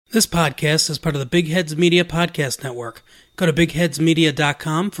This podcast is part of the Big Heads Media Podcast Network. Go to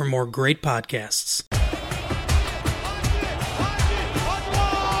bigheadsmedia.com for more great podcasts.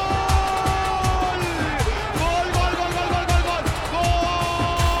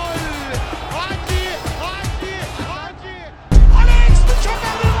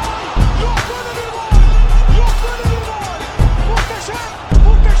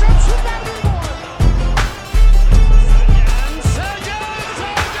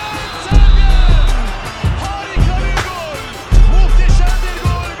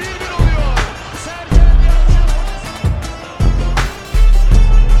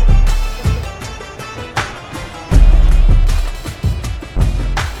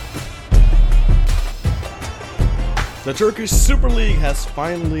 The Turkish Super League has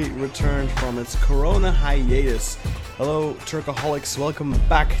finally returned from its Corona hiatus. Hello Turkaholics, welcome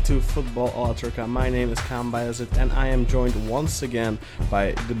back to Football Ala Turka. My name is Kaan Bayezid and I am joined once again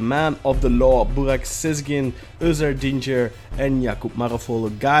by the man of the law, Burak Sezgin, Özer Dincer and Jakub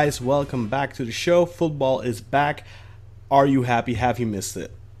Marafolu. Guys, welcome back to the show. Football is back. Are you happy? Have you missed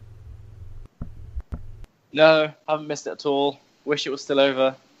it? No, haven't missed it at all. Wish it was still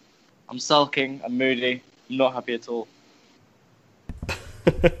over. I'm sulking, I'm moody, I'm not happy at all.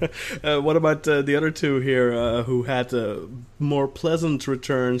 What about the other two here who had more pleasant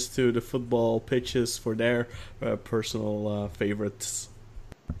returns to the football pitches for their personal favorites?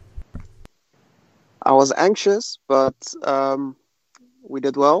 I was anxious, but we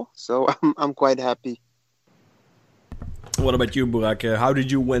did well, so I'm quite happy. What about you, Burak? How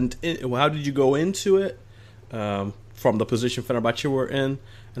did you go into it from the position Fenerbahce were in,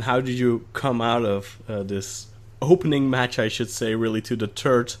 and how did you come out of this opening match, I should say, really to the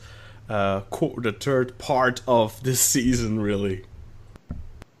third part of this season, really?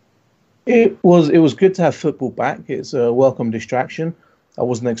 It was good to have football back. It's a welcome distraction. I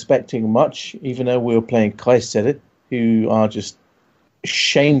wasn't expecting much, even though we were playing Kayseri, who are just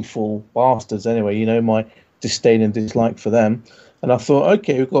shameful bastards anyway. You know, my disdain and dislike for them. And I thought,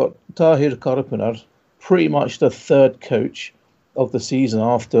 okay, we've got Tahir Karapınar, pretty much the third coach of the season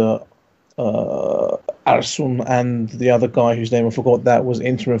after Ersun and the other guy whose name I forgot that was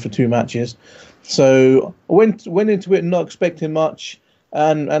interim for 2 matches. So I went into it not expecting much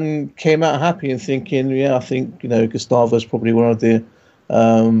and came out happy and thinking, yeah, I think, you know, Gustavo's probably one of the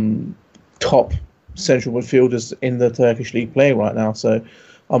top central midfielders in the Turkish league playing right now. So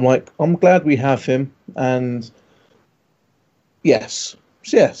I'm glad we have him. And yes,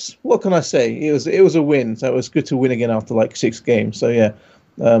 what can I say? It was a win. So it was good to win again after like 6 games. So yeah,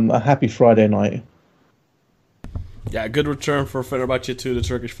 a happy Friday night. Yeah, good return for Fenerbahce to the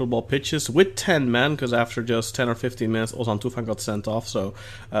Turkish football pitches with 10 men, because after just 10 or 15 minutes, Ozan Tufan got sent off. So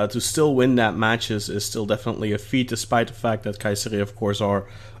to still win that match is still definitely a feat, despite the fact that Kayseri, of course, are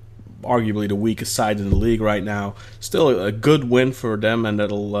arguably the weakest side in the league right now. Still a good win for them, and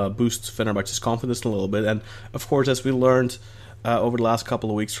that'll boost Fenerbahce's confidence a little bit. And, of course, as we learned over the last couple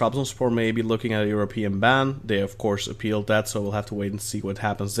of weeks, Trabzonspor may be looking at a European ban. They, of course, appealed that, so we'll have to wait and see what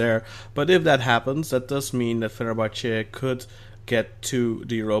happens there. But if that happens, that does mean that Fenerbahce could get to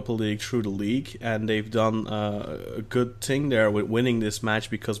the Europa League through the league, and they've done a good thing there with winning this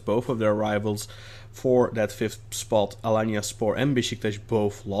match, because both of their rivals for that 5th spot, Alanyaspor and Beşiktaş,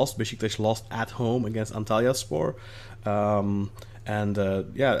 both lost. Beşiktaş lost at home against Antalyaspor. I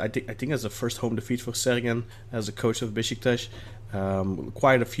think that's the first home defeat for Sergen as a coach of Beşiktaş.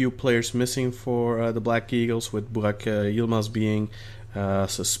 Quite a few players missing for the Black Eagles, with Burak Yilmaz being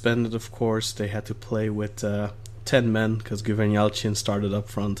suspended, of course. They had to play with 10 men because Güven Yalçın started up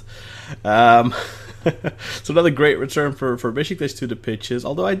front. So another great return for Beşiktaş to the pitches.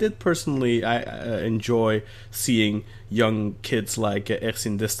 Although I did personally enjoy seeing young kids like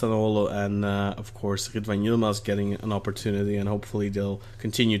Ersin Destanoğlu and of course Rıdvan Yılmaz getting an opportunity, and hopefully they'll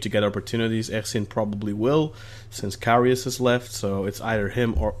continue to get opportunities. Ersin probably will, since Karius has left, so it's either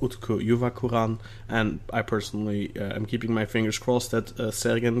him or Utku Yuvakuran, and I personally am keeping my fingers crossed that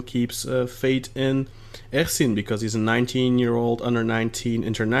Sergen keeps faith in Ersin, because he's a 19-year-old under-19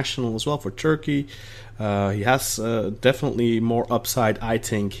 international as well for Turkey. He has definitely more upside, I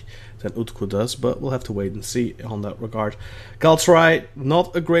think, than Utku does, but we'll have to wait and see on that regard. Galatasaray,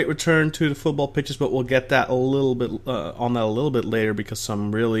 not a great return to the football pitches, but we'll get that a little bit later, because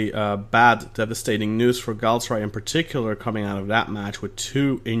some really bad, devastating news for Galatasaray in particular coming out of that match, with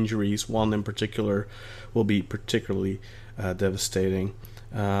 2 injuries. One in particular will be particularly devastating.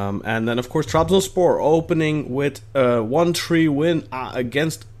 And then, of course, Trabzonspor opening with a 1-3 win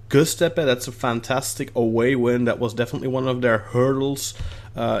against Göztepe. That's a fantastic away win. That was definitely one of their hurdles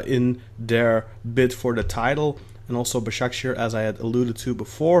in their bid for the title. and also Başakşehir, as I had alluded to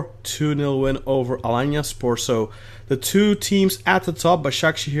before, 2-0 win over Alanyaspor. So the two teams at the top,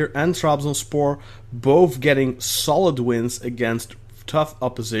 Başakşehir and Trabzonspor, both getting solid wins against tough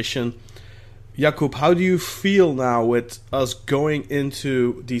opposition. Jakub, how do you feel now with us going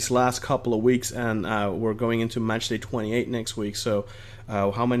into these last couple of weeks, and we're going into matchday 28 next week, so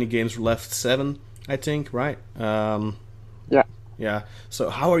how many games left? 7, I think, right? Yeah. Yeah. So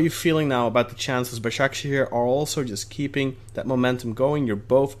how are you feeling now about the chances? Başakşehir are also just keeping that momentum going. You're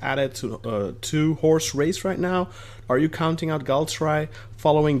both at it to a 2-horse race right now. Are you counting out Galatasaray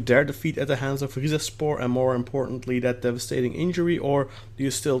following their defeat at the hands of Rizespor and, more importantly, that devastating injury? Or do you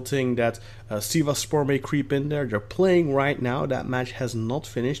still think that Sivasspor may creep in there? They're playing right now. That match has not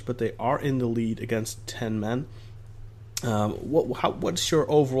finished, but they are in the lead against 10 men. What's your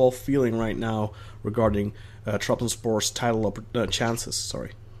overall feeling right now regarding Trabzonspor's title chances?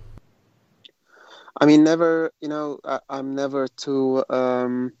 Sorry. I mean, I'm never too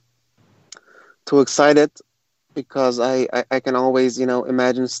excited, because I can always,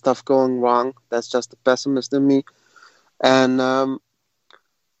 imagine stuff going wrong. That's just the pessimist in me. And, I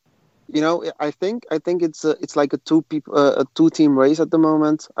think it's like a two-team race at the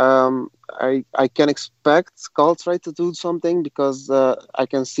moment. I can expect Galatasaray to do something, because I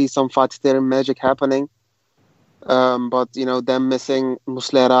can see some Fatih Terim magic happening. But, them missing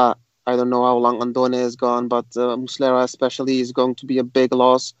Muslera, I don't know how long Andone is gone, but Muslera especially is going to be a big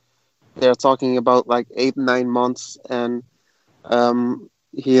loss. They're talking about like 8-9 months, and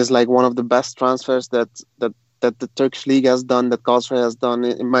he is like one of the best transfers that the Turkish league has done, that Galatasaray has done,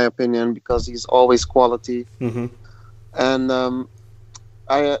 in my opinion, because he's always quality. Mm-hmm. And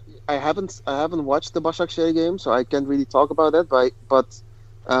I haven't watched the Başakşehir game, so I can't really talk about that. But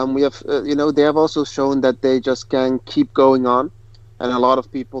we have they have also shown that they just can keep going on, and a lot of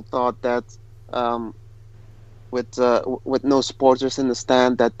people thought that with no supporters in the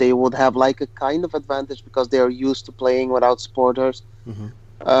stand, that they would have like a kind of advantage, because they are used to playing without supporters. Mm-hmm.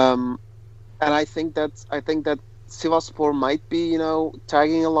 And I think that Sivasspor might be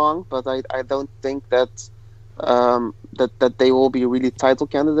tagging along, but I don't think that that they will be really title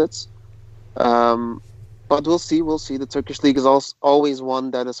candidates. But we'll see. The Turkish league is always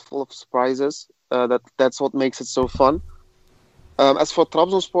one that is full of surprises. That's what makes it so fun. As for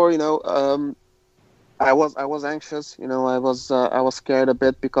Trabzonspor, I was anxious. I was scared a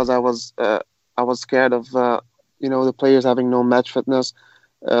bit, because I was scared of the players having no match fitness.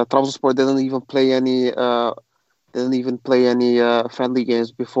 Trabzonspor didn't even play any friendly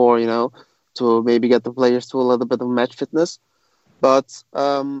games before, to maybe get the players to a little bit of match fitness. But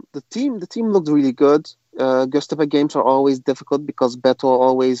the team looked really good. Göztepe games are always difficult, because Beto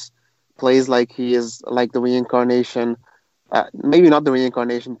always plays like he is like the reincarnation. Maybe not the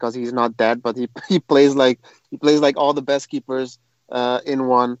reincarnation, because he's not dead, but he plays like all the best keepers in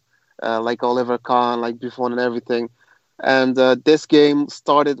one, like Oliver Kahn, like Buffon and everything. And this game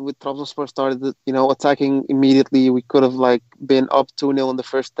started with Trabzonspor attacking immediately. We could have been up 2-0 in the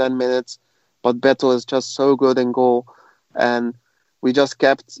first 10 minutes, but Beto is just so good in goal, and we just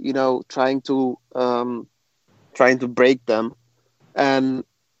kept trying to break them. And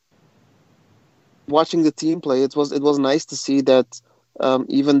watching the team play, it was nice to see that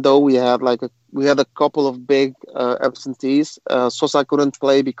even though we had a couple of big absentees, Sosa couldn't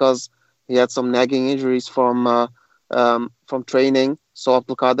play because he had some nagging injuries from training. So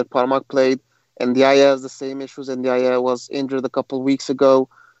Abdulkadir Parmak played, and Diaye has the same issues. And Diaye was injured a couple of weeks ago,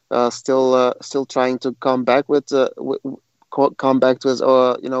 still trying to come back to his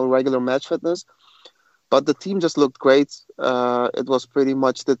regular match fitness. But the team just looked great. It was pretty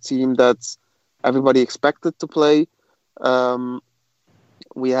much the team that everybody expected to play.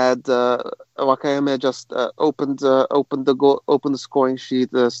 We had Wakayeme just opened the scoring sheet.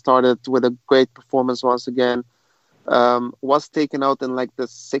 Started with a great performance once again. Was taken out in the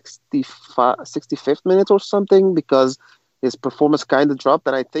 65th minute or something, because his performance kind of dropped,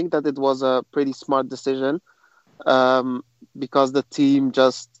 and I think that it was a pretty smart decision, because the team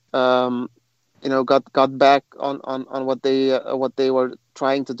just got back on what they were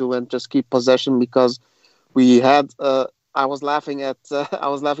trying to do, and just keep possession, because we had I was laughing at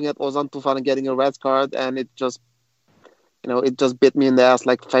Ozan Tufan getting a red card, and it just bit me in the ass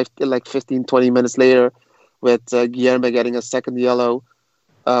 15-20 minutes later, with Guilherme getting a second yellow,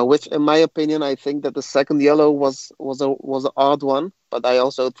 which in my opinion, I think that the second yellow was an odd one, but I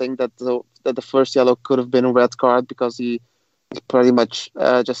also think that the first yellow could have been a red card, because he pretty much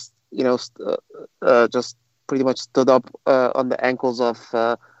just pretty much stood up on the ankles of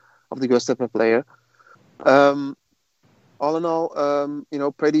the Göztepe player. All in all,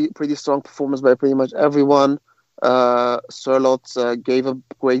 pretty strong performance by pretty much everyone. Sørloth gave a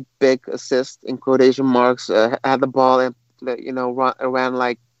great big assist in quotation marks. Had the ball and ran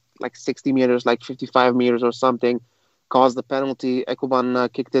like 60 meters, like 55 meters or something. Caused the penalty.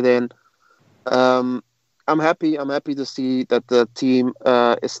 Ekuban kicked it in. I'm happy to see that the team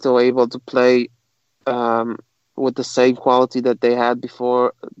is still able to play with the same quality that they had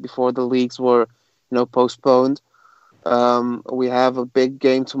before the leagues were postponed. We have a big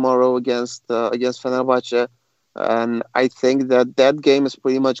game tomorrow against Fenerbahce, and I think that game is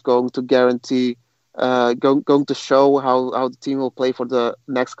pretty much going to guarantee going to show how the team will play for the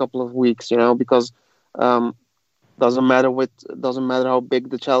next couple of weeks. Because doesn't matter how big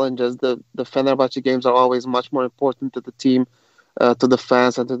the challenge is. The Fenerbahce games are always much more important to the team, to the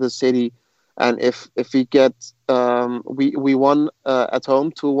fans, and to the city. And if we get we won at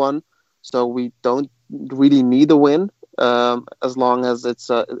home 2-1, so we don't really need a win as long as it's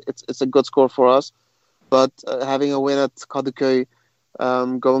a good score for us. But having a win at Kadıköy,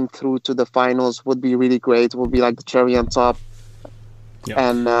 going through to the finals would be really great. It would be like the cherry on top. Yep.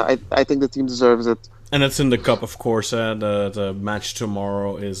 And I think the team deserves it. And it's in the cup, of course. The match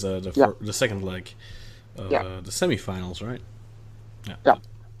tomorrow is the second leg of the semifinals, right? Yeah.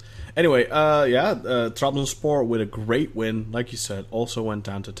 Anyway, Trabzonspor with a great win, like you said, also went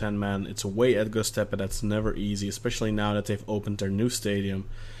down to 10 men. It's away at Göztepe. That's never easy, especially now that they've opened their new stadium.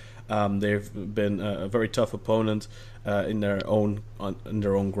 They've been a very tough opponent in their own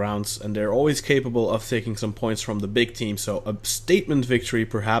grounds, and they're always capable of taking some points from the big team. So a statement victory,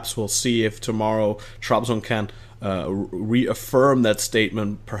 perhaps. We'll see if tomorrow Trabzon can reaffirm that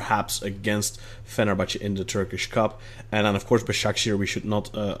statement, perhaps against Fenerbahce in the Turkish Cup. And then, of course, Başakşehir, we should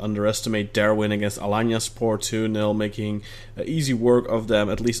not underestimate their win against Alanyaspor 2-0, making easy work of them,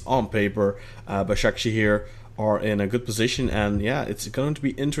 at least on paper. Başakşehir are in a good position, and it's going to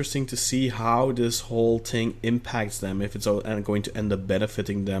be interesting to see how this whole thing impacts them, if it's going to end up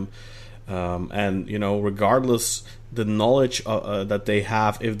benefiting them. And regardless, the knowledge that they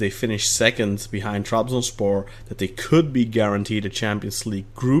have, if they finish second behind Trabzonspor, that they could be guaranteed a Champions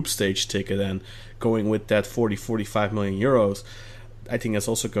League group stage ticket, and going with that 40-45 million euros, I think that's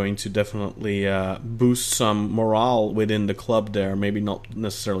also going to definitely boost some morale within the club there. Maybe not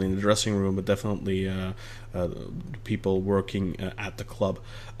necessarily in the dressing room, but definitely people working at the club.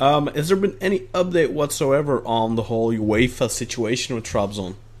 Has there been any update whatsoever on the whole UEFA situation with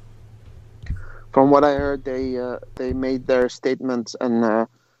Trabzon? From what I heard, they made their statements and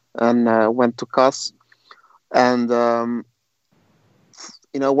went to CAS, and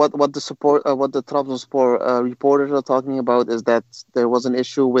what the Trabzonspor reporters are talking about is that there was an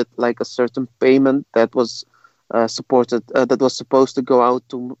issue with like a certain payment that was supposed to go out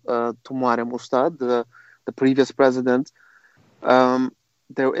to Muharrem Usta, the previous president.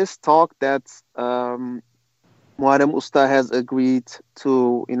 There is talk that Muharrem Usta has agreed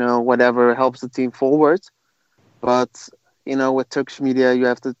to whatever helps the team forward, but with Turkish media you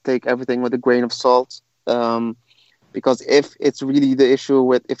have to take everything with a grain of salt. Because if it's really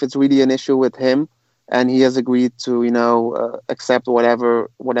an issue with him, and he has agreed to accept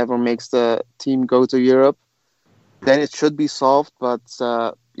whatever makes the team go to Europe, then it should be solved. But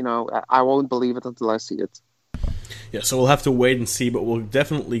I won't believe it until I see it. Yeah, so we'll have to wait and see, but we'll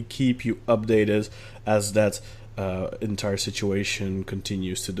definitely keep you updated as that entire situation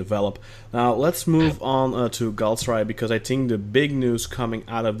continues to develop. Now let's move on to Galatasaray, because I think the big news coming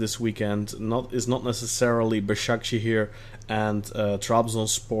out of this weekend is not necessarily Başakşehir and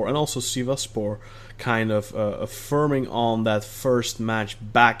Trabzonspor and also Sivasspor kind of affirming on that first match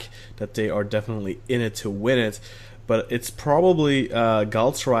back that they are definitely in it to win it, but it's probably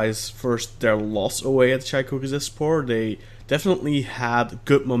Galatasaray's their loss away at Çaykur Rizespor. They definitely had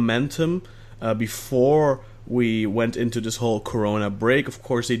good momentum before we went into this whole Corona break. Of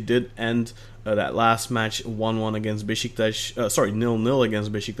course, they did end that last match 1-1 against Beşiktaş. 0-0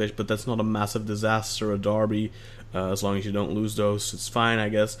 against Beşiktaş, but that's not a massive disaster, a derby. As long as you don't lose those, it's fine, I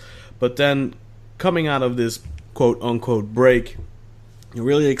guess. But then, coming out of this quote-unquote break, you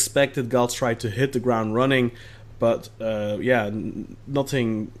really expected Galatasaray to hit the ground running, but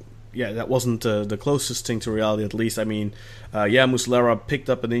nothing. Yeah, that wasn't the closest thing to reality, at least. I mean, Muslera picked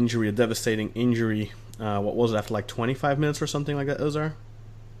up an injury, a devastating injury. What was it, after like 25 minutes or something like that, Ozar?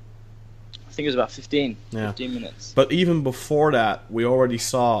 I think it was about 15 minutes. But even before that, we already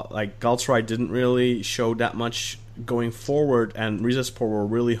saw like Galatasaray didn't really show that much going forward, and Rizespor were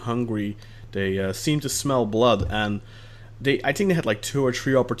really hungry. They seemed to smell blood, and I think they had like 2 or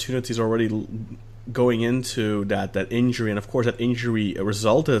 3 opportunities already going into that injury, and of course that injury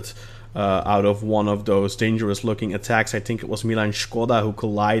resulted out of one of those dangerous-looking attacks. I think it was Milan Škoda who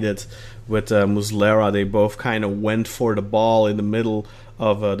collided with Muslera. They both kind of went for the ball in the middle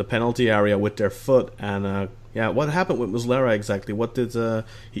of the penalty area with their foot. And what happened with Muslera exactly? What did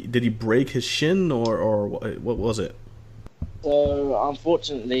he break his shin or what was it? So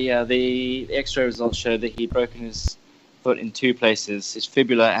unfortunately, the X-ray results showed that he'd broken his foot in two places, his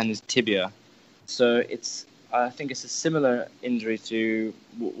fibula and his tibia. So I think it's a similar injury to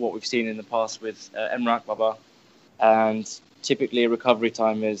what we've seen in the past with Emre Akbaba, and typically recovery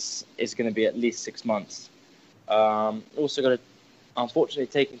time is going to be at least 6 months. Also got to unfortunately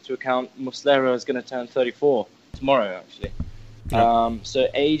take into account Muslera is going to turn 34 tomorrow, actually. Yeah. So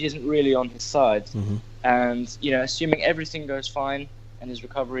age isn't really on his side. Mm-hmm. And, assuming everything goes fine and his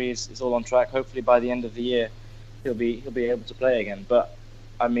recovery is all on track, hopefully by the end of the year, he'll be able to play again. But,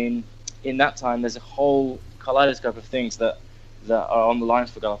 I mean, in that time, there's a whole kaleidoscope of things that are on the line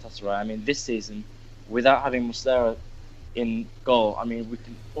for Galatasaray. I mean, this season, without having Muslera in goal, I mean, we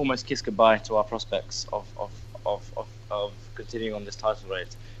can almost kiss goodbye to our prospects of continuing on this title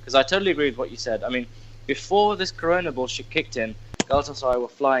race. Because I totally agree with what you said. I mean, before this Corona bullshit kicked in, Galatasaray were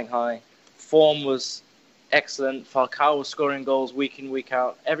flying high. Form was excellent. Falcao was scoring goals week in, week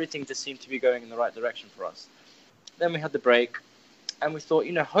out. Everything just seemed to be going in the right direction for us. Then we had the break, and we thought,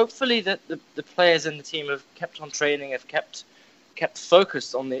 hopefully that the players in the team have kept on training, have kept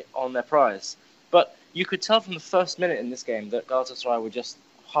focused on their prize. But you could tell from the first minute in this game that Galatasaray were just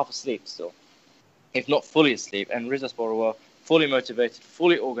half asleep still, if not fully asleep, and Rizespor were fully motivated,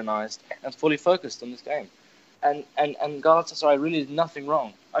 fully organised, and fully focused on this game. And Galatasaray really did nothing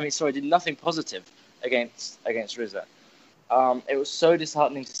wrong. Did nothing positive against Rize. It was so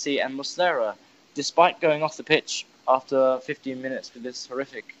disheartening to see. And Muslera, despite going off the pitch after 15 minutes with this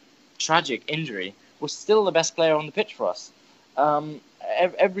horrific, tragic injury, was still the best player on the pitch for us.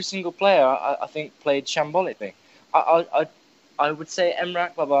 Every single player, I think, played shambolically. I would say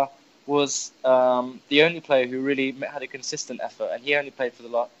Emre Akbaba was the only player who really had a consistent effort, and he only played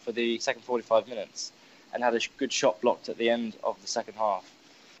for the second 45 minutes and had a good shot blocked at the end of the second half.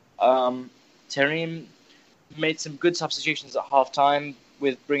 Terim made some good substitutions at half-time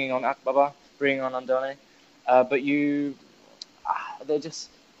with bringing on Akbaba, bringing on Andone, but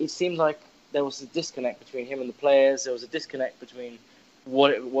it seemed like there was a disconnect between him and the players. There was a disconnect between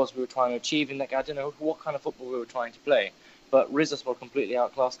what it was we were trying to achieve in that game. I don't know what kind of football we were trying to play, but Rizespor completely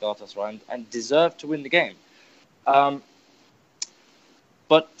outclassed Galatasaray and deserved to win the game. But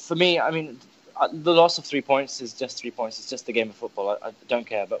for me, I mean, the loss of 3 points is just 3 points. It's just a game of football. I don't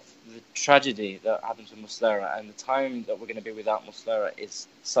care. But the tragedy that happened to Muslera and the time that we're going to be without Muslera is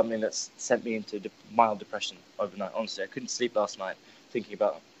something that's sent me into mild depression overnight. Honestly, I couldn't sleep last night thinking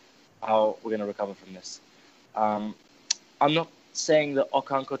about how we're going to recover from this. I'm not saying that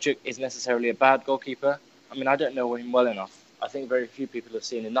Okan Koçuk is necessarily a bad goalkeeper. I mean, I don't know him well enough. I think very few people have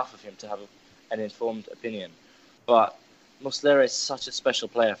seen enough of him to have an informed opinion. But Muslera is such a special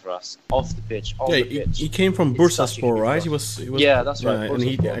player for us, off the pitch, on the pitch. He came from Bursaspor, right? He was. Yeah, that's right.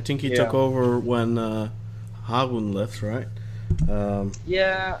 And I think he took over when Harun left, right?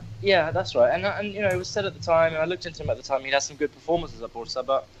 Yeah, that's right. And it was said at the time, and I looked into him at the time. He had some good performances at Bursa,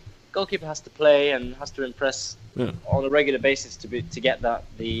 but goalkeeper has to play and has to impress on a regular basis to get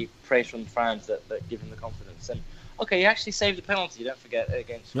the praise from the fans that give him the confidence. And he actually saved the penalty. Don't forget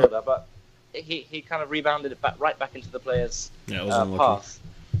against Skoda, but he kind of rebounded it right back into the player's path.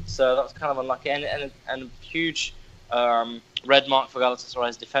 So that was kind of unlucky, and a huge red mark for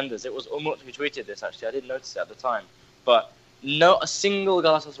Galatasaray's defenders. It was Umut who tweeted this. Actually, I didn't notice it at the time, but a single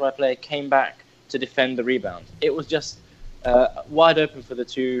Galatasaray player came back to defend the rebound. It was just wide open for the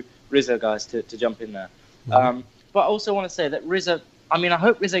two Rize guys to jump in there. Mm-hmm. But I also want to say that Rize, I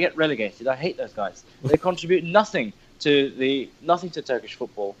hope Rize get relegated. I hate those guys. They contribute nothing to Turkish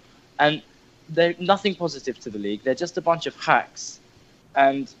football, and they're nothing positive to the league. They're just a bunch of hacks.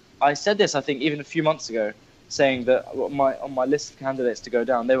 And I said this, I think, even a few months ago, saying that on my list of candidates to go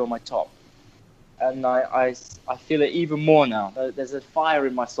down, they were my top. And I feel it even more now. There's a fire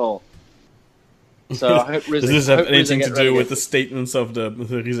in my soul. So I hope Rize. Does this have anything to do relegated with the statements of the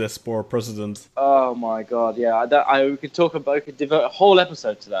Rizespor president? Oh my God! Yeah, we could devote a whole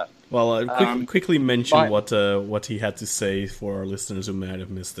episode to that. Well, quickly mention what he had to say for our listeners who might have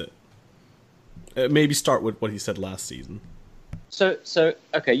missed it. Maybe start with what he said last season. So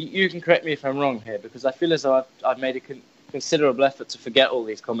okay, you can correct me if I'm wrong here, because I feel as though I've made a considerable effort to forget all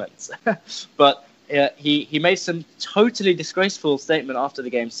these comments. But he made some totally disgraceful statement after the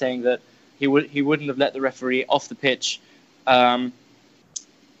game, saying that he wouldn't have let the referee off the pitch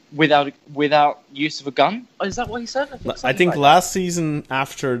without use of a gun. Oh, is that what he said? I think last season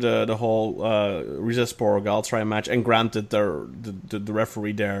after the whole Rizespor Galatasaray match, and granted the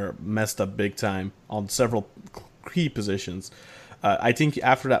referee there messed up big time on several key positions. I think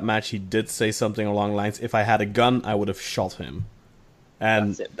after that match he did say something along the lines, "If I had a gun, I would have shot him."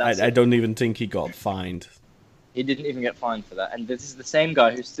 And I don't even think he got fined. He didn't even get fined for that. And this is the same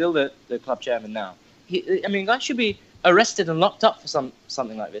guy who's still the club chairman now. Guy should be arrested and locked up for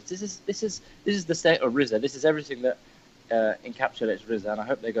something like this. This is the state of Rize. This is everything that encapsulates Rize, and I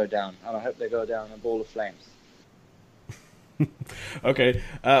hope they go down. And I hope they go down in a ball of flames. Okay.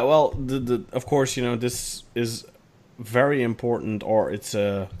 Well, of course, this is very important, or it's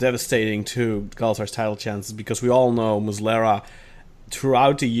devastating to Galatasaray's title chances, because we all know Muslera,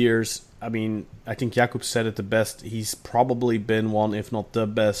 throughout the years, I mean, I think Jakub said it the best. He's probably been one, if not the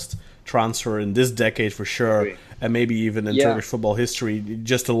best, transfer in this decade for sure, and maybe even in Turkish football history.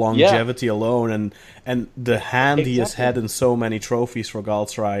 Just the longevity alone, and the hand he has had in so many trophies for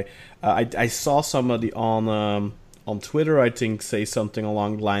Galatasaray. I saw somebody on Twitter, I think, say something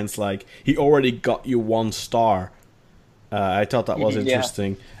along the lines like, "He already got you 1 star." I thought that was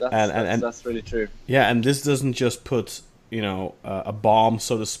interesting. That's really true. Yeah, and this doesn't just put a bomb,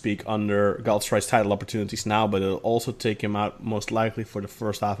 so to speak, under Galatasaray's title opportunities now, but it'll also take him out most likely for the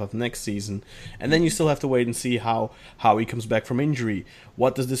first half of next season. And then you still have to wait and see how he comes back from injury.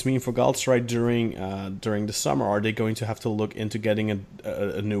 What does this mean for Galatasaray during the summer? Are they going to have to look into getting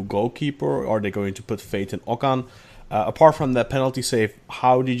a new goalkeeper? Are they going to put faith in Okan? Apart from that penalty save,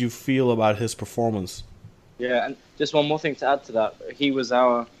 how did you feel about his performance? Yeah, and just one more thing to add to that. He was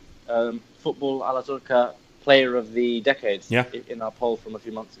our Football Alaturka Player of the Decade in our poll from a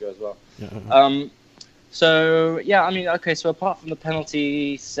few months ago as well. Yeah. So apart from the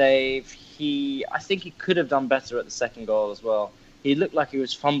penalty save, I think he could have done better at the second goal as well. He looked like he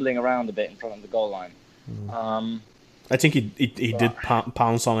was fumbling around a bit in front of the goal line. I think he did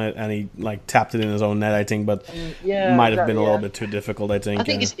pounce on it, and he tapped it in his own net, I think, but might have been a little bit too difficult, I think. I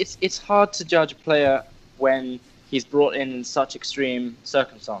think it's hard to judge a player when he's brought in such extreme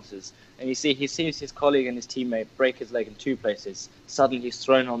circumstances. And he sees his colleague and his teammate break his leg in 2 places. Suddenly he's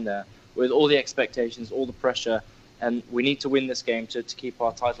thrown on there with all the expectations, all the pressure, and we need to win this game to keep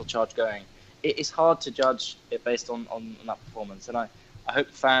our title charge going. It's hard to judge it based on that performance. And I hope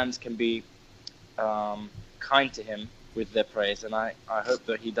fans can be kind to him with their praise. And I hope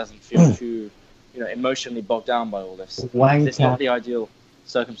that he doesn't feel too emotionally bogged down by all this. Wanker. It's not the ideal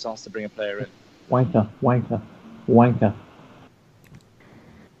circumstance to bring a player in. Wanker.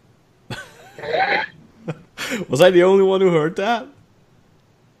 Was I the only one who heard that?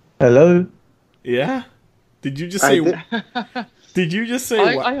 Hello? Yeah? Did you just say... Did you just say...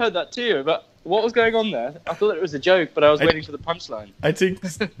 I heard that too, but what was going on there? I thought it was a joke, but I was waiting for the punchline. I think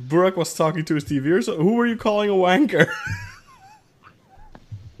Burak was talking to his TV, or so. Who were you calling a wanker?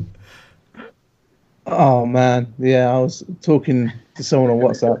 Oh, man. Yeah, I was talking to someone on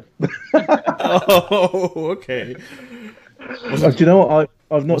WhatsApp. Oh, okay. Do you know what?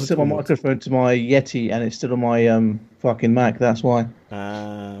 I've not set my microphone to my Yeti, and it's still on my fucking Mac. That's why.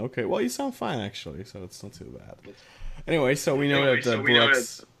 Okay. Well, you sound fine actually, so it's not too bad. Anyway, so we know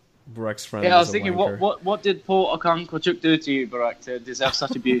that Burak's friend. Yeah, I was thinking, what did Paul Okan Koçuk do to you, Burak, to deserve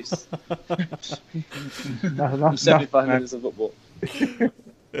such abuse? 75 minutes of football.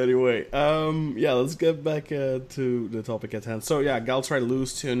 Anyway, let's get back to the topic at hand. So yeah, Galatasaray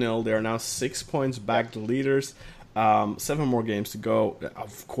lose 2-0. They are now 6 points back, the leaders. 7 more games to go.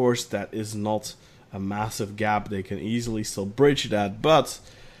 Of course, that is not a massive gap. They can easily still bridge that. But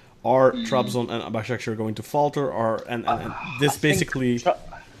are Trabzon and Başakşehir going to falter? And this basically...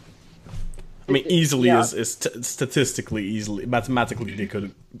 easily is statistically easily, mathematically they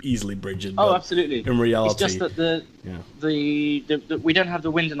could easily bridge it. Oh, absolutely. In reality, it's just that we don't have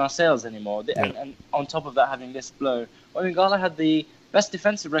the wind in our sails anymore. And on top of that, having this blow, Gala had the best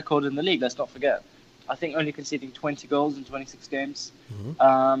defensive record in the league. Let's not forget. I think only conceding 20 goals in 26 games.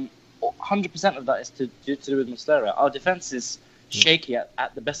 100% of that is to do with Muslera. Our defense is shaky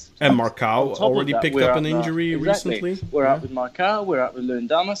at the best. And Marcao already picked up an injury recently. We're out with Marcao, we're out with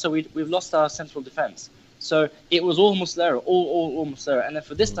Luyendama, so we've lost our central defense. So it was all Muslera, all Muslera. And then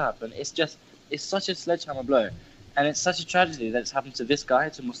for this to happen, it's such a sledgehammer blow. And it's such a tragedy that it's happened to this guy,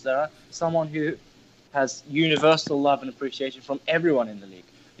 to Muslera, someone who has universal love and appreciation from everyone in the league.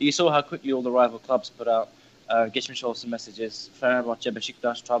 You saw how quickly all the rival clubs put out geçmiş olsun messages. Fenerbahçe,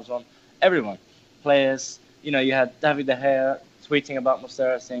 Beşiktaş, Trabzon, everyone. Players, you had David De Gea tweeting about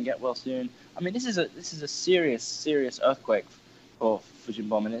Muslera saying get well soon. I mean, this is a serious earthquake for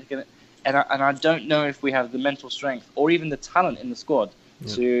Fujinbom, and I don't know if we have the mental strength or even the talent in the squad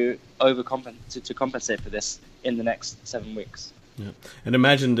to to compensate for this in the next 7 weeks. Yeah. And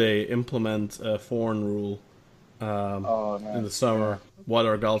imagine they implement a foreign rule in the summer. Yeah. What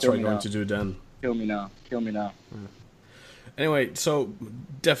are Galatasaray going to do then? Kill me now. Yeah. Anyway, so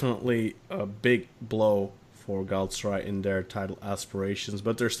definitely a big blow for Galatasaray in their title aspirations,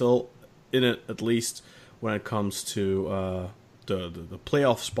 but they're still in it, at least when it comes to the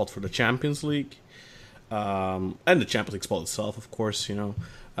playoff spot for the Champions League, and the Champions League spot itself, of course,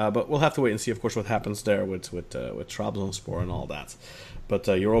 but we'll have to wait and see, of course, what happens there with Trabzonspor and all that. But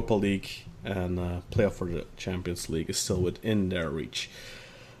Europa League and playoff for the Champions League is still within their reach.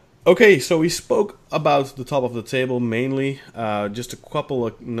 Okay, so we spoke about the top of the table mainly. Just a couple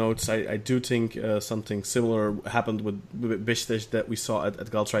of notes. I do think something similar happened with Beşiktaş that we saw at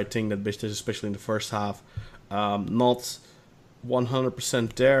Galatasaray. I think that Beşiktaş, especially in the first half, not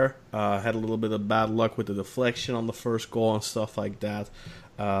 100% there. Had a little bit of bad luck with the deflection on the first goal and stuff like that.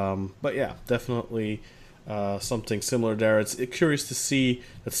 But yeah, definitely something similar there. It's curious to see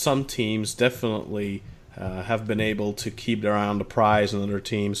that some teams definitely have been able to keep their eye on the prize, and other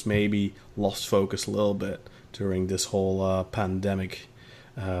teams maybe lost focus a little bit during this whole pandemic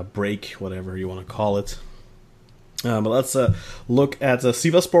break, whatever you want to call it. But let's look at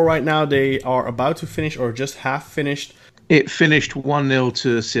Sivasspor right now. They are about to finish, or just half finished. It finished 1-0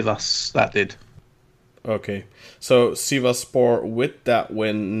 to Sivas, that did. Okay, so Sivasspor with that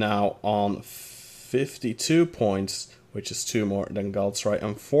win now on 52 points, which is 2 more than Galatasaray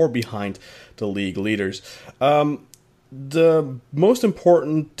and 4 behind the league leaders. The most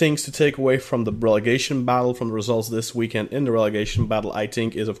important things to take away from the relegation battle, from the results this weekend in the relegation battle, I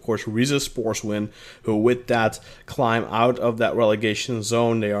think, is, of course, Rizespor's win, who with that climb out of that relegation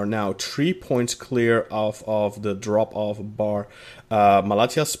zone. They are now 3 points clear of the drop-off bar.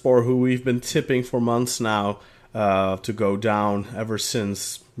 Malatyaspor, who we've been tipping for months now to go down ever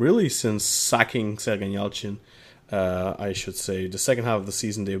since sacking Sergen Yalchin. I should say, the second half of the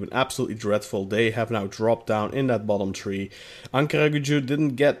season, they've been absolutely dreadful. They have now dropped down in that bottom 3. Ankaragücü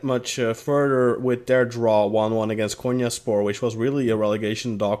didn't get much further with their draw 1-1 against Konyaspor, which was really a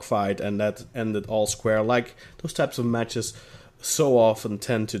relegation dogfight, and that ended all square, like those types of matches so often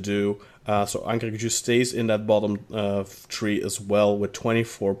tend to do. So Ankaragücü stays in that bottom 3 as well with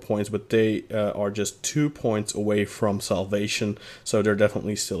 24 points, but they are just 2 points away from salvation, so they're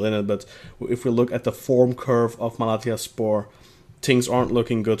definitely still in it. But if we look at the form curve of Malatyaspor, things aren't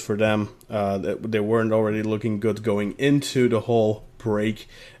looking good for them. They weren't already looking good going into the whole break,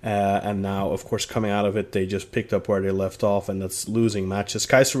 and now, of course, coming out of it, they just picked up where they left off, and that's losing matches.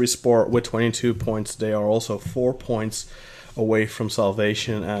 Kayserispor with 22 points, they are also 4 points away from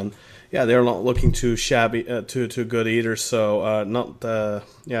salvation, and yeah, they're not looking too shabby, too good either. So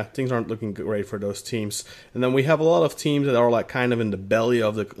things aren't looking great for those teams. And then we have a lot of teams that are like kind of in the belly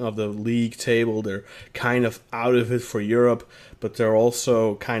of the league table. They're kind of out of it for Europe, but they're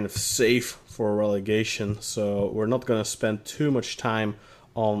also kind of safe for relegation. So we're not going to spend too much time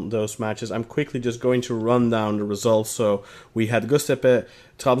on those matches. I'm quickly just going to run down the results. So we had Göztepe,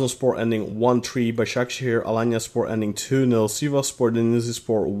 Trabzonspor ending 1-3, Başakşehir, Alanyaspor ending 2-0, Sivasspor,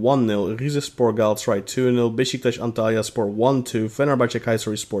 Denizlispor 1-0, Rizespor, Galatasaray 2-0, Beşiktaş, Antalyaspor 1-2, Fenerbahçe,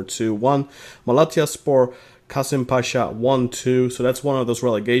 Kayserispor 2-1, Malatyaspor, Kasımpaşa 1-2. So that's one of those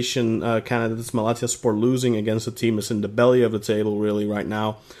relegation candidates. Malatyaspor losing against a team that's in the belly of the table really right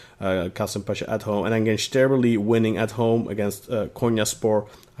now. Kasımpaşa at home, and then Gençlerbirliği winning at home against Konyaspor.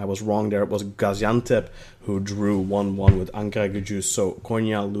 I was wrong there. It was Gaziantep who drew 1-1 with Ankaragücü. So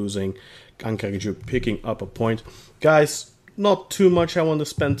Konya losing, Ankaragücü picking up a point. Guys, not too much I want to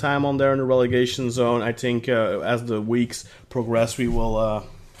spend time on there in the relegation zone. I think as the weeks progress, we will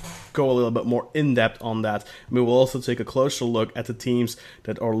go a little bit more in-depth on that. We will also take a closer look at the teams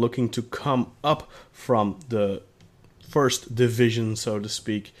that are looking to come up from the first division, so to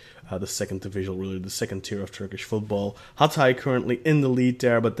speak, the second division, really the second tier of Turkish football. Hatay currently in the lead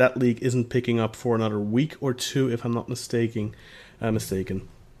there, but that league isn't picking up for another week or two, if I'm not mistaken.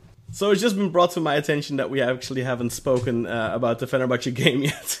 So it's just been brought to my attention that we actually haven't spoken about the Fenerbahçe game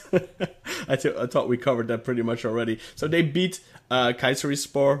yet. I thought we covered that pretty much already. So they beat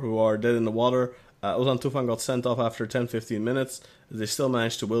Kayserispor, who are dead in the water. Ozan Tufan got sent off after 10-15 minutes. They still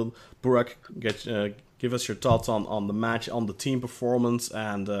managed to win. Burak, give us your thoughts on the match, on the team performance,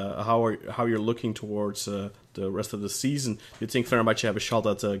 and how you're looking towards the rest of the season. Do you think Fenerbahçe have a shot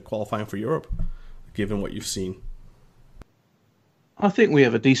at qualifying for Europe, given what you've seen? I think we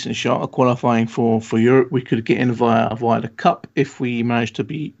have a decent shot at qualifying for Europe. We could get in via the Cup if we manage to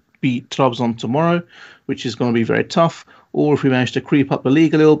beat Trabzon tomorrow, which is going to be very tough, or if we manage to creep up the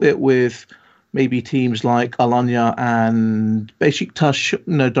league a little bit with maybe teams like Alanya and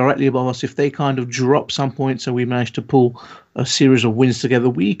Besiktas, directly above us, if they kind of drop some points and we manage to pull a series of wins together,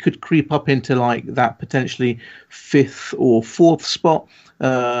 we could creep up into like that potentially 5th or 4th spot,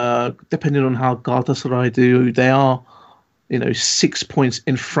 depending on how Galatasaray do. They are, 6 points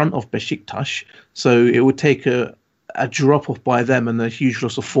in front of Besiktas, so it would take a drop off by them and a huge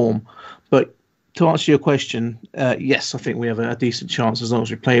loss of form. But to answer your question, yes, I think we have a decent chance as long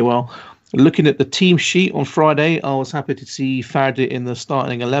as we play well. Looking at the team sheet on Friday, I was happy to see Ferdi in the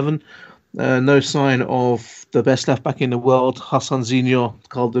starting 11. No sign of the best left back in the world, Hasan Zinho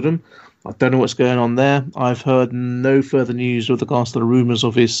Calderon. I don't know what's going on there. I've heard no further news with regards to the rumours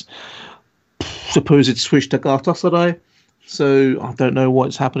of his supposed switch to Galatasaray. So I don't know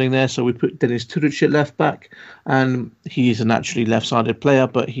what's happening there. So we put Deniz Turic at left back, and he's a naturally left-sided player,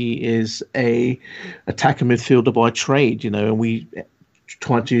 but he is a attacker midfielder by trade, and we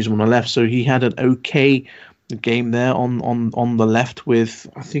tried to use him on the left. So he had an okay game there on the left with,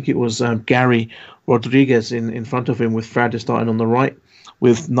 I think it was Gary Rodriguez in front of him, with Ferdi starting on the right,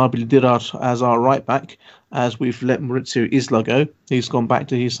 with Nabil Dirar as our right back, as we've let Maurizio Isla go. He's gone back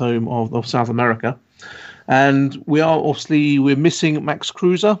to his home of South America. And we're missing Max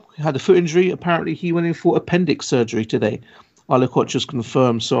Kruse. He had a foot injury. Apparently he went in for appendix surgery today. Alikoc just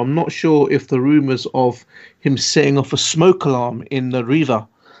confirmed. So I'm not sure if the rumours of him setting off a smoke alarm in the Riva,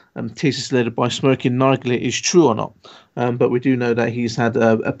 thesis led by smoking nargile, is true or not. But we do know that he's had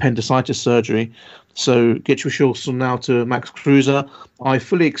appendicitis surgery. So Geçmiş olsun now to Max Kruse. I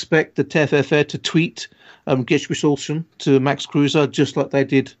fully expect the TFF to tweet Geçmiş olsun to Max Kruse, just like they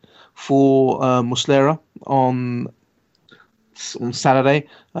did for Muslera on Saturday.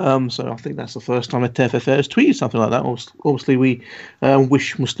 So I think that's the first time a TFF has tweeted something like that. Obviously, we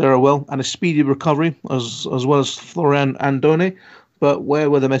wish Muslera well and a speedy recovery, as well as Florian Andone. But where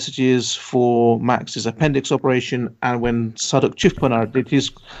were the messages for Max's appendix operation and when Sadık Çiftpınar did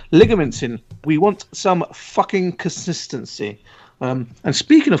his ligaments in? We want some fucking consistency. And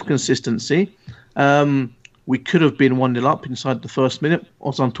speaking of consistency, we could have been 1-0 up inside the first minute.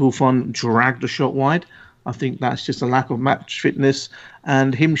 Ozan Tufan dragged the shot wide. I think that's just a lack of match fitness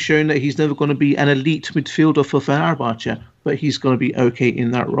and him showing that he's never going to be an elite midfielder for Fenerbahce, but he's going to be okay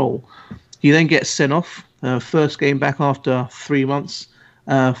in that role. He then gets sent off. First game back after 3 months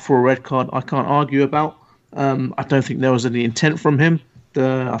for a red card. I can't argue about. I don't think there was any intent from him.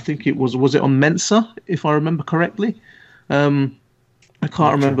 I think it was it on Mensah, if I remember correctly. I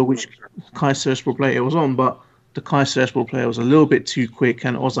can't remember which Kayserispor player it was on, but the Kayserispor player was a little bit too quick,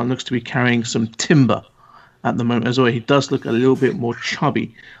 and Ozan looks to be carrying some timber at the moment as well. He does look a little bit more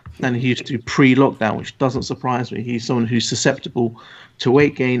chubby than he used to pre-lockdown, which doesn't surprise me. He's someone who's susceptible to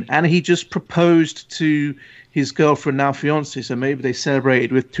weight gain, and he just proposed to his girlfriend, now fiancée, so maybe they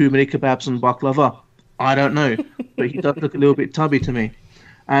celebrated with too many kebabs and baklava. I don't know, but he does look a little bit tubby to me.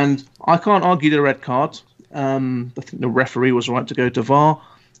 And I can't argue the red card. I think the referee was right to go to VAR,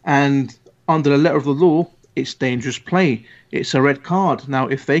 and under the letter of the law, it's dangerous play. It's a red card. Now,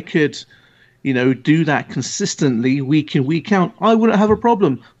 if they could, do that consistently week in, week out, I wouldn't have a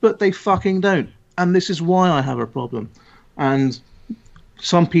problem. But they fucking don't. And this is why I have a problem. And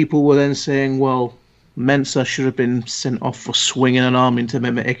some people were then saying, well, Mensah should have been sent off for swinging an arm into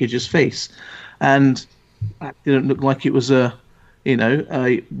Mehmet Ekici's face. And that didn't look like it was a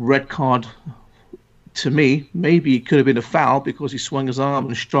red card to me. Maybe it could have been a foul because he swung his arm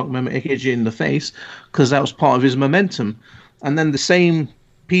and struck Mehmet Ekici in the face, because that was part of his momentum. And then the same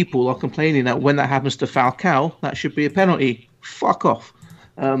people are complaining that when that happens to Falcao, that should be a penalty. Fuck off.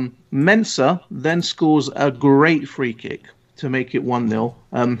 Mensah then scores a great free kick to make it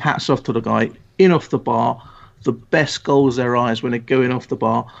 1-0. Hats off to the guy. In off the bar. The best goals there are is when they're going off the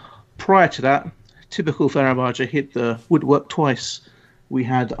bar. Prior to that, typical Fenerbahce hit the woodwork twice. We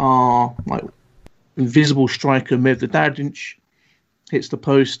had our invisible striker Mirza Dardic hits the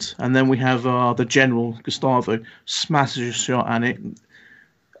post, and then we have the general Gustavo smashes a shot, and it.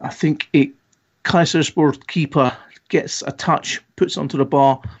 I think Kayserispor keeper gets a touch, puts it onto the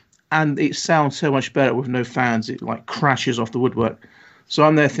bar, and it sounds so much better with no fans. It crashes off the woodwork. So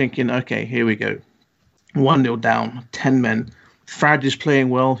I'm there thinking, okay, here we go. 1-0 down, 10 men. Ferdi's playing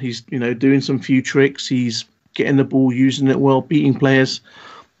well. He's doing some few tricks. He's getting the ball, using it well, beating players.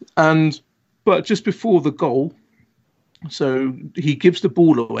 But just before the goal, so he gives the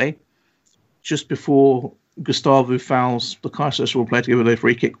ball away just before Gustavo fouls the Kayserispor player to give away a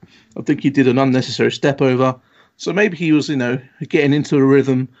free kick. I think he did an unnecessary step over. So maybe he was, getting into a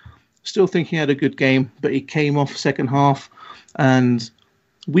rhythm. Still think he had a good game, but he came off second half, and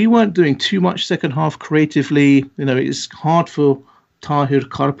we weren't doing too much second half creatively. It's hard for Tahir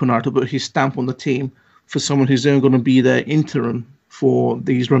Karpınar to put his stamp on the team for someone who's only going to be their interim for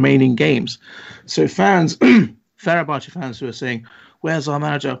these remaining games. So fans, Fenerbahce fans who are saying, where's our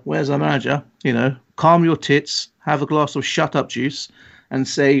manager? Where's our manager? Calm your tits, have a glass of shut up juice, and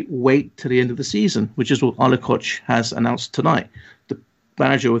say, wait till the end of the season, which is what Ali Koç has announced tonight. The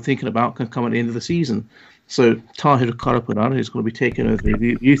manager we're thinking about can come at the end of the season. So Tahir Karapınar is going to be taking over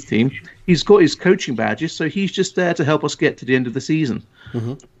the youth team. He's got his coaching badges, so he's just there to help us get to the end of the season.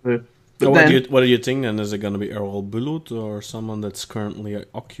 Mm-hmm. So, what do you think then? Is it going to be Erol Bulut or someone that's currently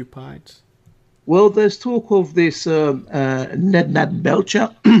occupied? Well, there's talk of this Nednat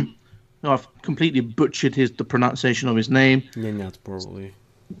Belcher. I've completely butchered the pronunciation of his name. Nenad, probably.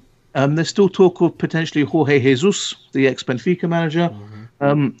 There's still talk of potentially Jorge Jesus, the ex-Benfica manager.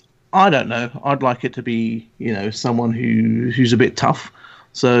 Mm-hmm. I don't know. I'd like it to be, someone who's a bit tough.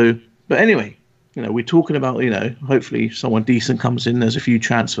 So, but anyway, we're talking about, hopefully someone decent comes in. There's a few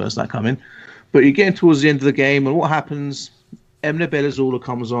transfers that come in. But you're getting towards the end of the game, and what happens? Emre Belözoğlu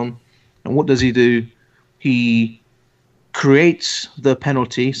comes on, and what does he do? He creates the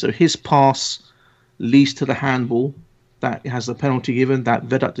penalty. So his pass leads to the handball that has the penalty given, that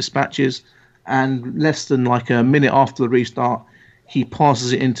Vedat dispatches. And less than like a minute after the restart, he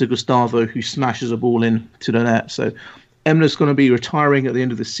passes it into Gustavo, who smashes a ball in to the net. So Emre's going to be retiring at the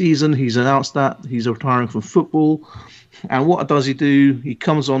end of the season. He's announced that. He's retiring from football. And what does he do? He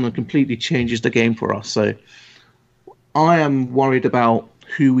comes on and completely changes the game for us. So I am worried about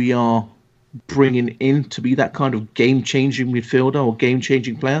who we are bringing in to be that kind of game-changing midfielder or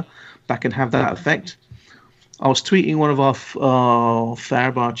game-changing player that can have that effect. I was tweeting one of our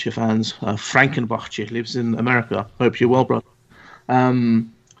Fenerbahce fans, Frankenbach, lives in America. Hope you're well, brother.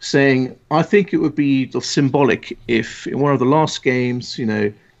 Saying, I think it would be symbolic if in one of the last games,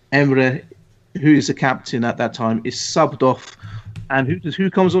 Emre, who is the captain at that time, is subbed off. And who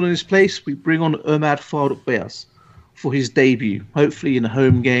comes on in his place? We bring on Ömer Faruk Beyaz for his debut, hopefully in a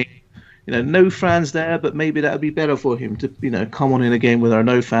home game. No fans there, but maybe that would be better for him to, come on in a game with our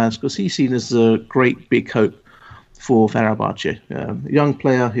no fans, because he's seen as a great big hope for Fenerbahce. Young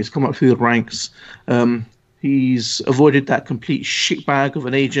player, he's come up through the ranks. He's avoided that complete shitbag of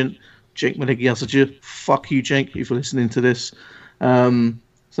an agent, Cenk Melek. Fuck you, Cenk, if you're listening to this. And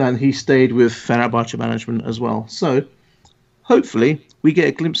he stayed with Fenerbahce management as well. So hopefully we get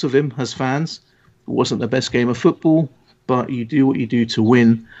a glimpse of him as fans. It wasn't the best game of football, but you do what you do to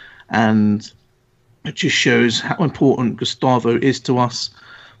win. And it just shows how important Gustavo is to us.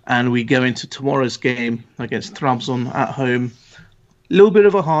 And we go into tomorrow's game against Trabzon at home. A little bit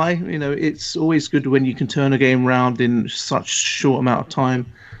of a high. It's always good when you can turn a game around in such short amount of time.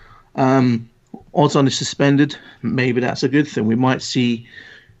 Ozan is suspended. Maybe that's a good thing. We might see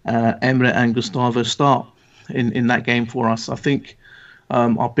Emre and Gustavo start in that game for us. I think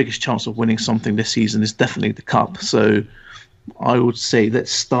our biggest chance of winning something this season is definitely the Cup. So I would say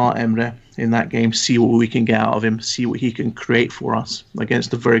let's start Emre in that game, see what we can get out of him, see what he can create for us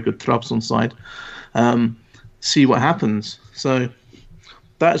against a very good Trabzon side. See what happens. So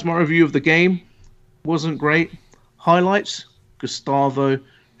that is my review of the game. Wasn't great. Highlights: Gustavo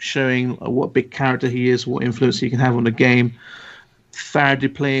showing what a big character he is, what influence he can have on the game.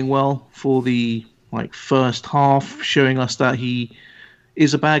 Ferdi playing well for the first half, showing us that he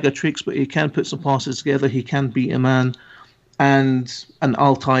is a bag of tricks, but he can put some passes together. He can beat a man. And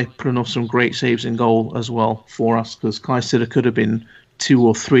Altay putting off some great saves in goal as well for us, because Kayseri could have been 2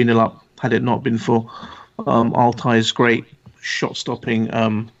 or 3-0 up had it not been for Altay's great shot-stopping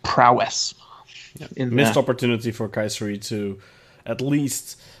prowess. Missed opportunity for Kayseri to at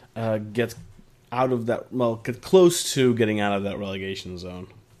least get out of that, get close to getting out of that relegation zone.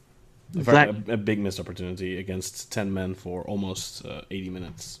 A big missed opportunity against 10 men for almost 80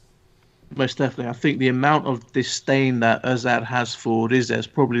 minutes. Most definitely. I think the amount of disdain that Özal has for Rize is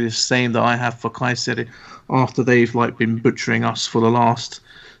probably the same that I have for Kayseri after they've been butchering us for the last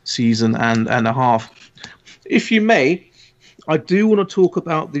season and a half. If you may, I do want to talk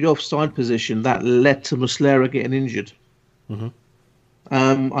about the offside position that led to Muslera getting injured. Mm-hmm.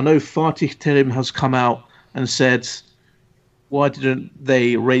 I know Fatih Terim has come out and said, why didn't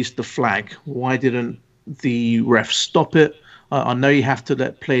they raise the flag? Why didn't the ref stop it? I know you have to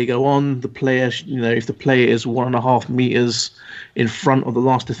let play go on. The player, if the player is 1.5 meters in front of the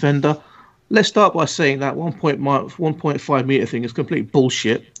last defender. Let's start by saying that 1.5 meter thing is complete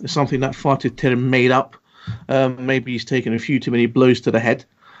bullshit. It's something that Fatih Terim made up. Maybe he's taken a few too many blows to the head.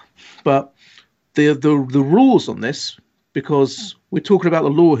 But the rules on this, because we're talking about the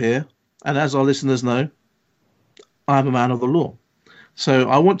law here, and as our listeners know, I'm a man of the law. So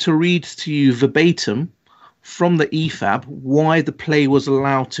I want to read to you verbatim from the EFAB why the play was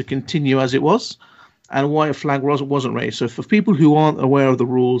allowed to continue as it was and why a flag wasn't raised. So for people who aren't aware of the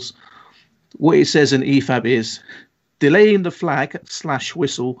rules, what it says in EFAB is delaying the flag /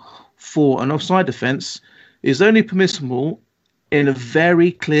 whistle for an offside offence is only permissible in a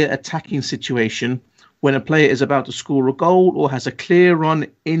very clear attacking situation when a player is about to score a goal or has a clear run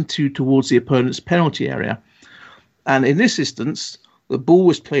towards the opponent's penalty area. And in this instance, the ball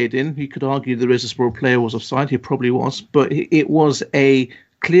was played in. You could argue the Rizespor player was offside. He probably was. But it was a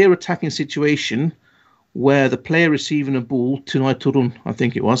clear attacking situation where the player receiving a ball, Tunay Turun, I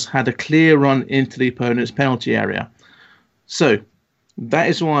think it was, had a clear run into the opponent's penalty area. So that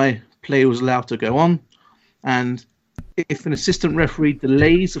is why play was allowed to go on. And if an assistant referee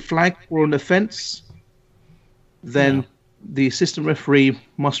delays a flag for an offence, then the assistant referee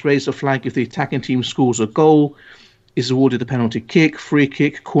must raise a flag if the attacking team scores a goal, is awarded a penalty kick, free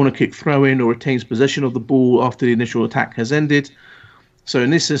kick, corner kick, throw-in, or retains possession of the ball after the initial attack has ended. So in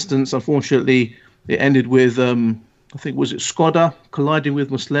this instance, unfortunately, it ended with, I think, was it Skoda colliding with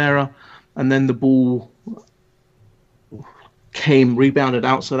Muslera, and then the ball rebounded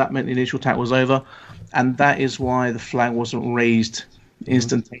out, so that meant the initial attack was over, and that is why the flag wasn't raised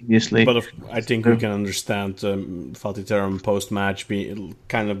instantaneously. But I think we can understand Fatih Terim post-match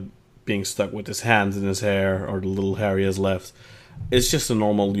being stuck with his hands in his hair or the little hair he has left. It's just a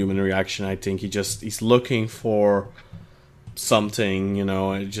normal human reaction. I think he's looking for something,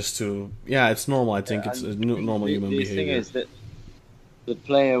 it's normal. I think it's a normal human behavior. The thing is that the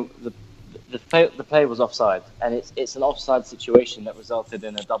play was offside, and it's an offside situation that resulted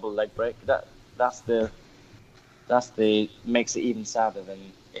in a double leg break. That's the makes it even sadder than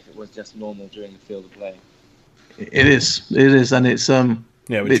if it was just normal during the field of play. It is, and it's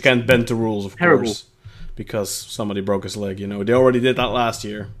Yeah, but you can't bend the rules, of terrible. course, because somebody broke his leg. They already did that last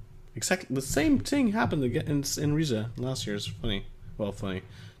year. Exactly the same thing happened again in Rize last year. It's funny. Well, funny,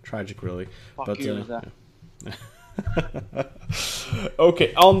 tragic, really. Fuck you, Rize.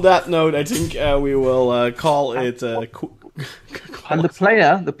 Okay. On that note, I think we will call it. And the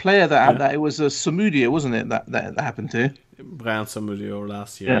player that it was Samudio, wasn't it? That happened to Brian Samudio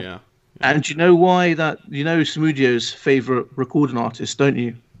last year. Yeah. And do you know why that? You know Samudio's favourite recording artist, don't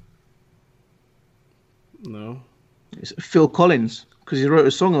you? No. It's Phil Collins, because he wrote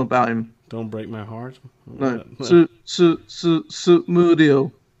a song about him. Don't Break My Heart. No.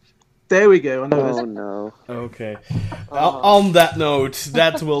 Samudio. There we go. I know. Oh no. Okay. On that note,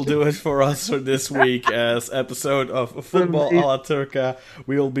 that will do it for us for this week's episode of Football a la Turca.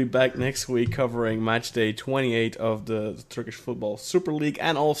 We will be back next week covering match day 28 of the Turkish Football Super League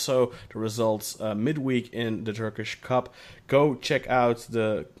and also the results midweek in the Turkish Cup. Go check out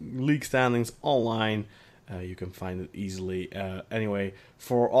the league standings online. You can find it easily. Anyway,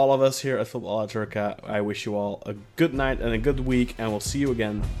 for all of us here at Football a la Turca, I wish you all a good night and a good week, and we'll see you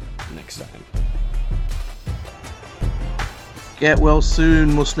again next time. Get well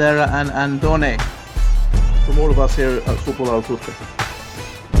soon, Muslera and Andone. From all of us here at Football a la Turca.